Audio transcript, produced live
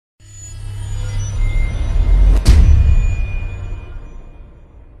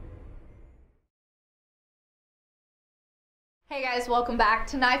Hey guys, welcome back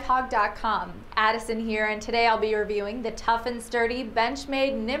to KnifeHog.com. Addison here, and today I'll be reviewing the tough and sturdy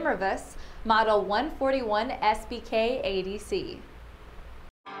Benchmade Nimravus Model 141 SBK ADC.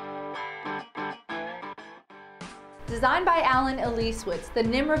 Designed by Allen Elisewitz, the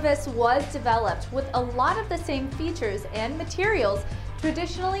Nimravus was developed with a lot of the same features and materials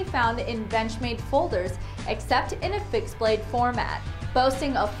traditionally found in Benchmade folders, except in a fixed blade format.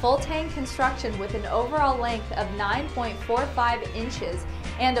 Boasting a full tang construction with an overall length of 9.45 inches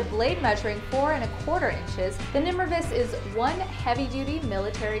and a blade measuring 4 1/4 inches, the Nimravus is one heavy-duty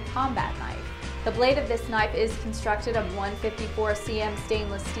military combat knife. The blade of this knife is constructed of 154 cm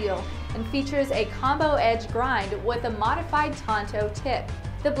stainless steel and features a combo edge grind with a modified tanto tip.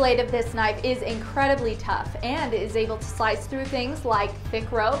 The blade of this knife is incredibly tough and is able to slice through things like thick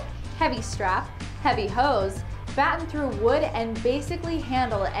rope, heavy strap, heavy hose, batten through wood, and basically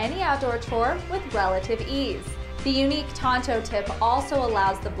handle any outdoor chore with relative ease. The unique tanto tip also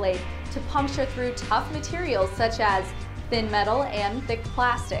allows the blade to puncture through tough materials such as thin metal and thick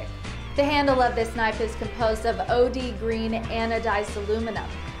plastic. The handle of this knife is composed of OD green anodized aluminum,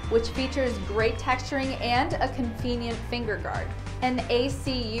 which features great texturing and a convenient finger guard. An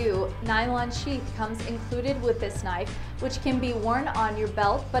ACU nylon sheath comes included with this knife, which can be worn on your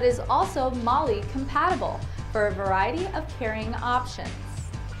belt but is also MOLLE compatible for a variety of carrying options.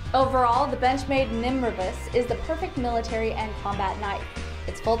 Overall, the Benchmade Nimravus is the perfect military and combat knife.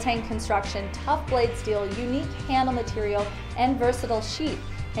 Its full tang construction, tough blade steel, unique handle material, and versatile sheath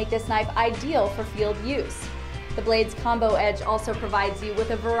make this knife ideal for field use. The blade's combo edge also provides you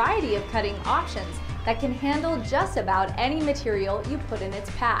with a variety of cutting options that can handle just about any material you put in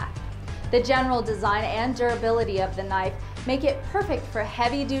its path. The general design and durability of the knife make it perfect for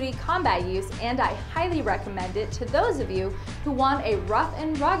heavy-duty combat use, and I highly recommend it to those of you who want a rough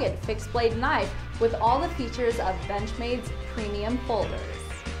and rugged fixed blade knife with all the features of Benchmade's premium folders.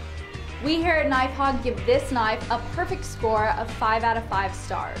 We here at KnifeHog give this knife a perfect score of 5 out of 5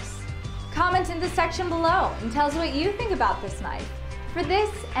 stars. Comment in the section below and tell us what you think about this knife. For this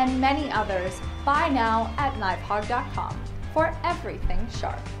and many others, buy now at KnifeHog.com for everything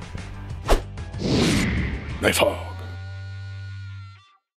sharp. KnifeHog.